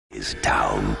is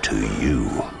down to you.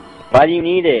 Why do you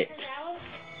need it?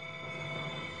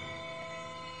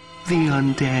 The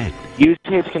undead. Use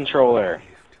his controller.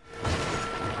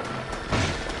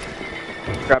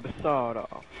 Grab a sawed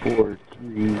off. 4,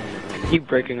 3. Keep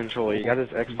breaking controller. You got this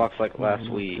Xbox like last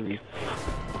week.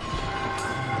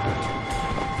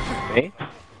 Hey?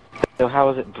 So how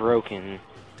is it broken?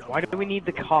 Why do we need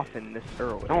the coffin this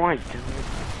early? No, I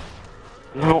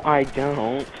don't. No, I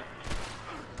don't.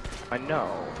 I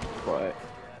know, but...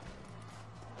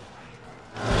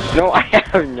 No, I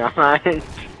have not.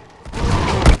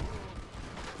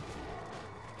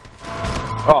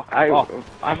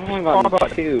 I've only gotten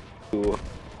 2.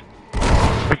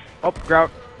 Oh,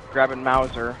 grabbing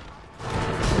Mauser.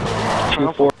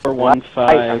 2, 4, 1,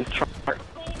 5.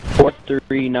 4,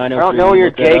 3, 9, 0, 3. I don't know where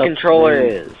your gay controller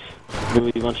is.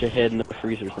 Maybe a bunch of head in the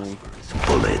freezer thing.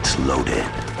 Bullets loaded.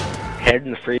 Head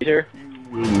in the freezer?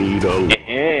 We'll need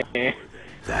a...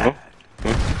 that.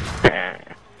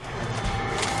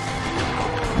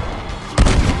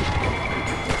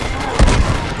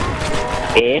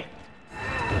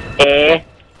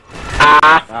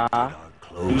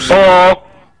 Close. Oh.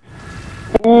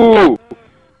 Ooh.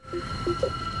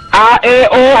 I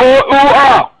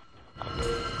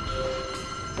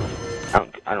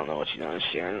don't know what you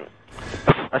understand.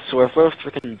 I swear, for a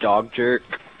freaking dog jerk.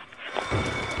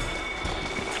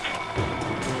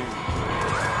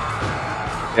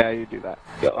 Yeah, you do that.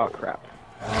 Yo. Oh, crap.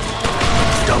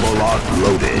 Double lock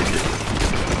loaded.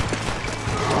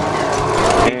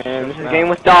 And this is a game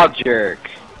with dog jerk.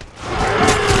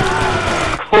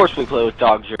 Of course we play with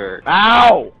dog jerk.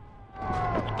 Ow!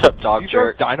 What's up, dog You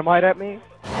jerk? throw dynamite at me?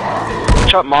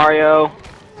 What's up, Mario?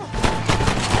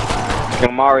 Yo,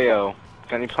 Mario.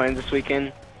 Got any plans this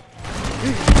weekend?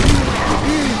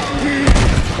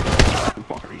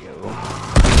 Mario.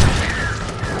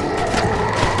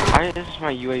 Why is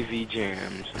my UAV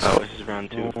jammed? Oh, this is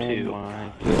round 2 of 2.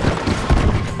 My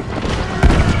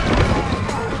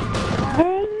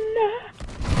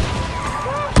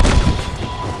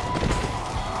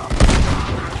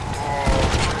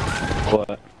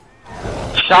What?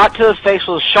 Shot to the face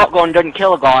with a shotgun doesn't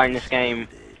kill a guy in this game.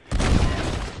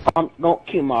 Don't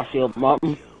kill myself,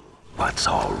 Mom. What's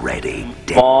already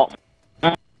dead? Ball.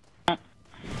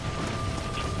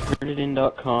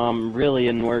 Turnitin.com really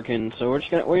isn't working, so we're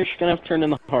just gonna have to turn in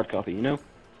the hard copy, you know?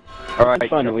 Alright, It's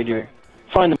fine that we do.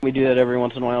 Fine that we do that every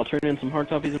once in a while. Turn in some hard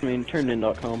copies. I mean,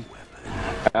 turnitin.com.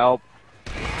 Help.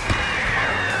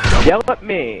 Yell at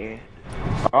me.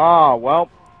 Ah, well.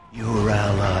 Your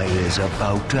ally is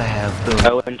about to have the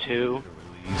 0 and 2.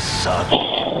 suck.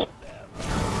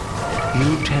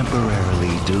 You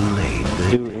temporarily delayed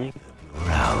the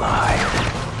your ally.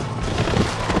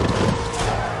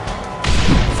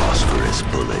 Phosphorus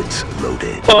bullets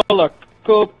loaded. Oh, look.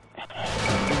 Cool.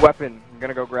 Weapon. I'm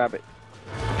gonna go grab it.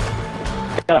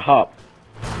 I gotta hop.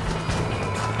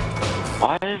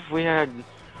 Why have we had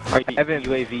our Evan.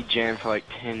 UAV jammed for like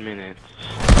 10 minutes?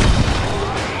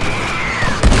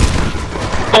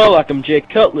 Oh, like I'm Jake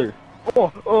Cutler.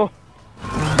 Oh.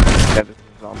 Yeah, this is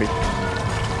zombie.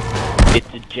 It's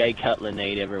a Jay Cutler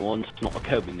nade, everyone. It's not a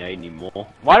Kobe nade anymore.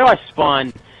 Why do I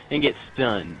spawn and get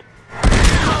stunned?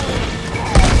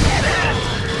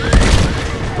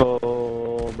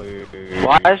 Oh, baby.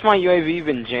 Why has my UAV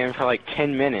been jammed for like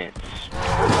 10 minutes?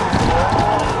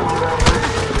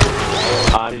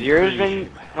 Has yours been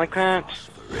like that?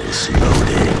 Phosphorus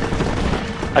loaded.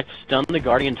 I stunned the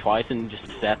Guardian twice and just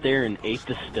sat there and ate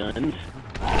the stuns.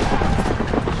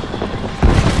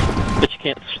 But you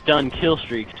can't stun kill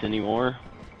streaks anymore.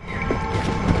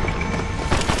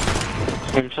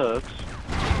 Game sucks.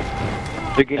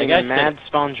 They're getting a mad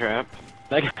spawn trap.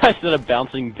 That guy said a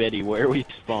bouncing Betty. Where we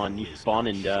spawn? You spawn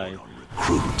and die.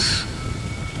 Recruits.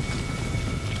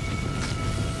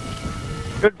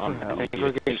 Good for I'm hell. I think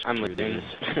we're getting. I'm losing.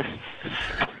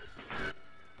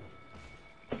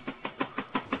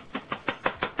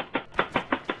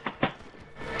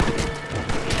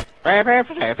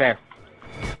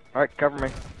 Alright, cover me.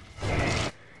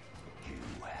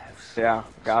 Yeah,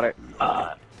 got it.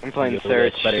 I'm playing Yo,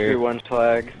 search. that's better. Screw one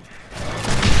flag.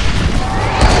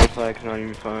 One flag's not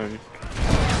even fun.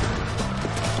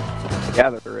 Yeah,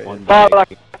 there is. Oh,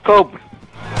 like cope.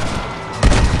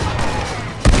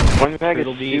 One flag is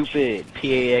Turtle Beach. stupid.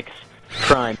 PAX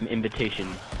Prime Invitation.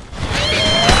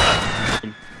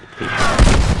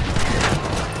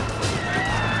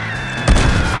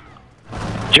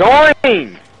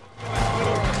 Join!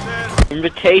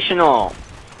 Invitational.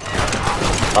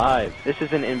 Live. This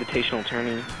is an invitational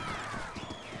tourney.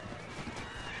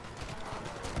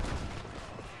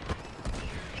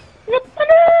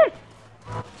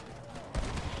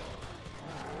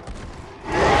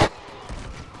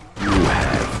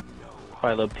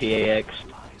 I love PAX.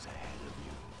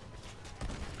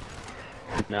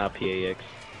 Nah, PAX.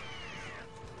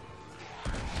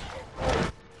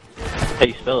 How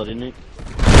you spell it, isn't it?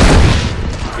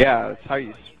 Yeah, that's how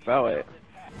you spell it.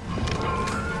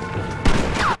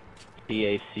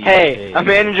 PAC. Hey, a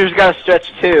manager's got to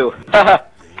stretch too.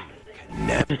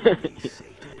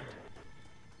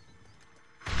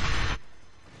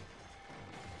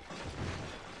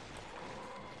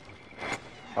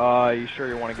 You sure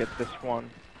you want to get this one?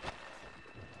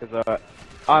 Because,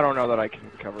 I don't know that I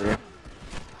can cover you.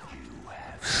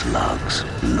 Slugs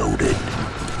loaded.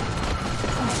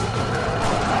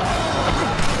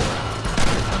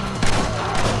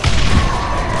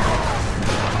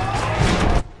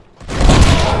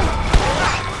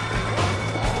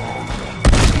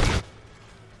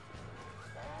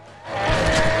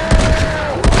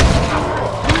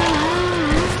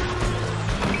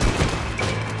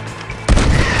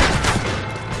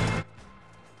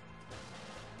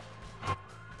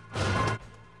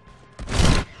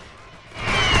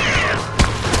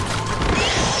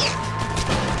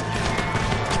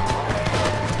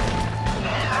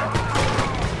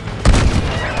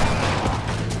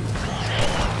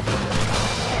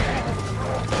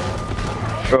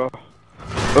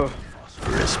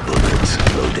 Phosphorus bullets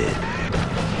loaded.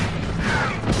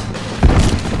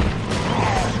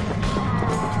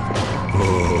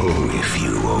 Oh, if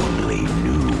you only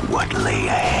knew what lay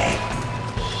ahead.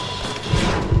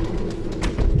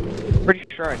 Pretty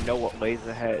sure I know what lays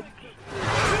ahead.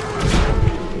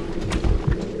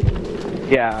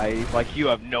 Yeah, like you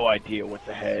have no idea what's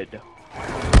ahead.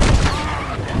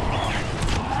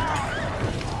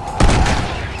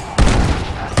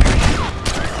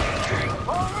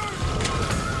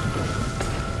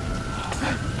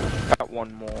 Got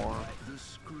one more. The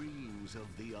screams of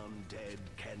the undead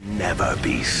can never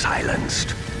be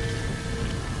silenced.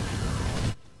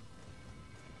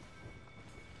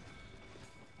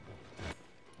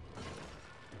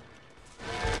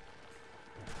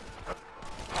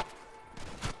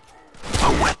 A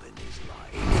weapon is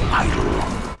lying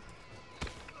idle.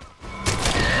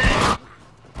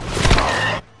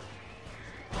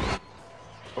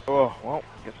 Oh, well,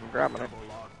 guess I'm grabbing it.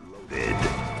 Loaded.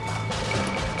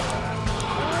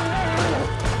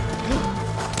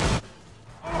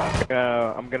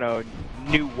 I'm gonna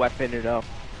new weapon it up.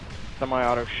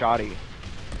 Semi-auto shotty.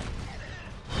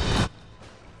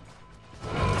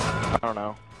 I don't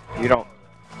know. You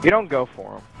don't go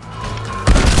for him.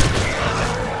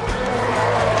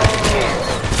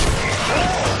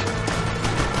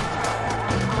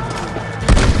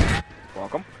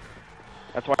 Welcome.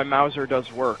 That's why Mauser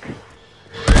does work.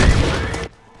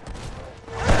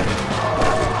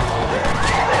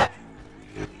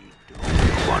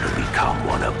 Want to become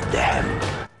one of them.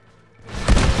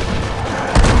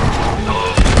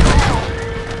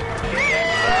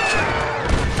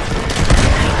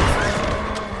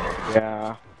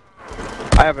 Yeah.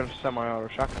 I have a semi-auto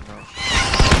shotgun though.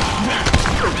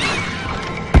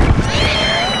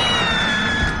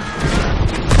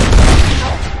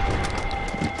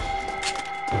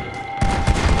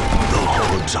 The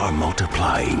hordes are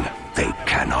multiplying. They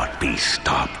cannot be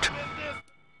stopped.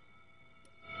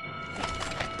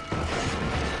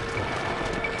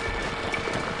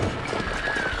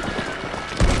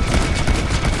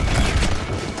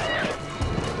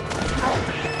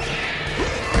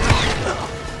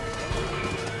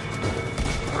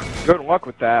 Good luck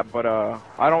with that, but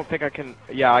I don't think I can.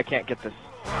 Yeah, I can't get this.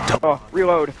 Oh,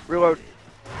 reload, reload.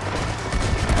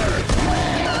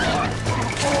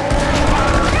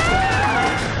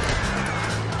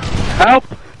 Help!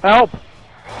 Help!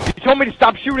 You told me to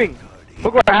stop shooting.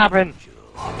 Look what happened.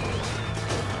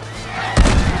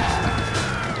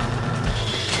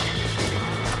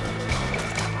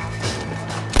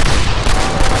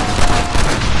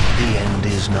 The end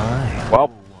is nigh. Well,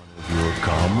 One of your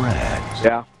comrades.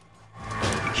 yeah.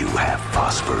 You have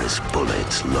phosphorus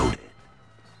bullets loaded.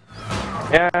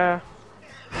 Yeah.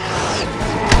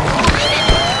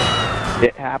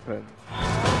 It happens.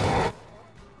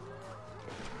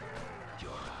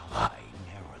 Your ally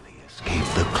narrowly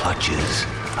escaped the clutches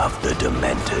of the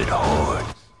demented horde.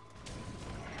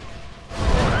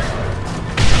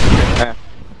 Eh.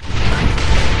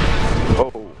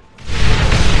 Oh.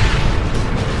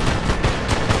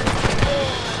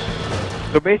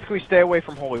 So basically, stay away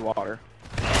from holy water.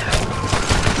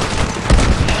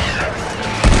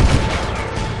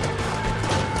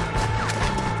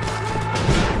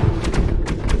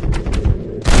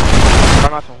 Try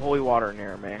not to holy water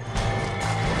near me.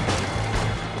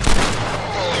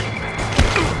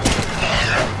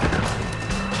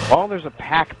 Well, there's a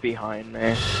pack behind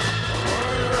me.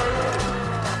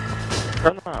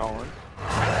 Turn that on.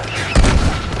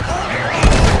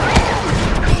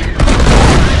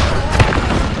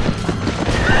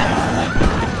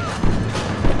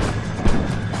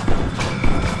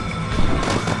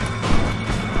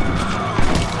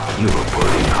 You were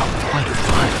putting up quite a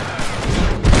fight.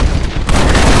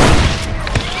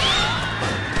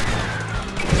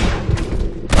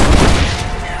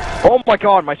 Oh my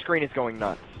god, my screen is going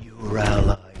nuts. Your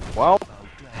ally Well,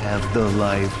 have the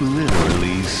life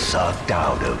literally sucked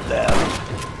out of them.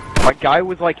 my guy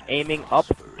was like aiming up,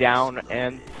 down,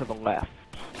 and to the left.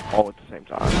 All at the same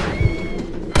time.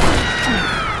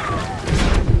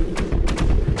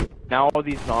 Now all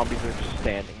these zombies are just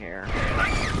standing here.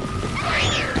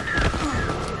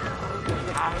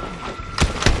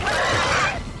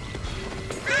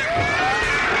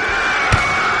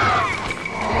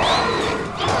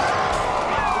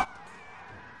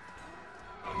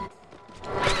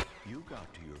 You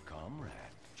got to your comrade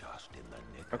just in the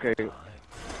nick Okay. of time.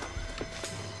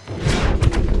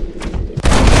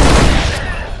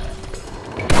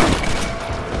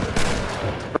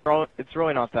 It's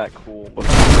really not that cool. But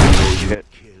You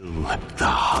kill, the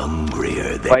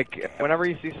hungrier they like, whenever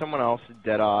you see someone else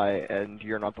dead-eye and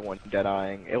you're not the one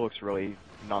dead-eyeing, it looks really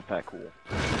not that cool.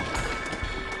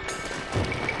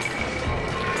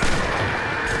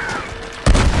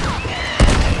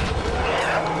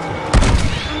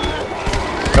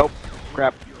 Nope.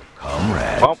 Crap.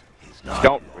 comrade Well, is not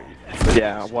don't.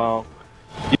 Yeah, well.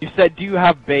 You said, do you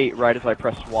have bait, right as I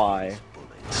pressed Y.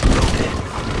 bullets loaded.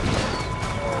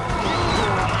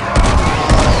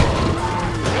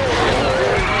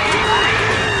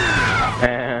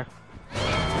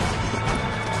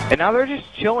 And now they're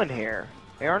just chilling here.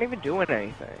 They aren't even doing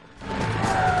anything.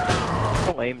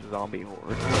 A lame zombie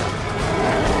horde.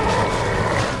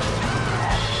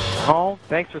 Oh,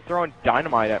 thanks for throwing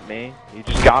dynamite at me.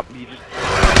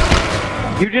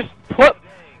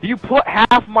 You put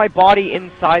half my body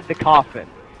inside the coffin.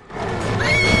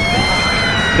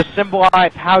 To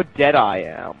symbolize how dead I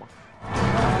am.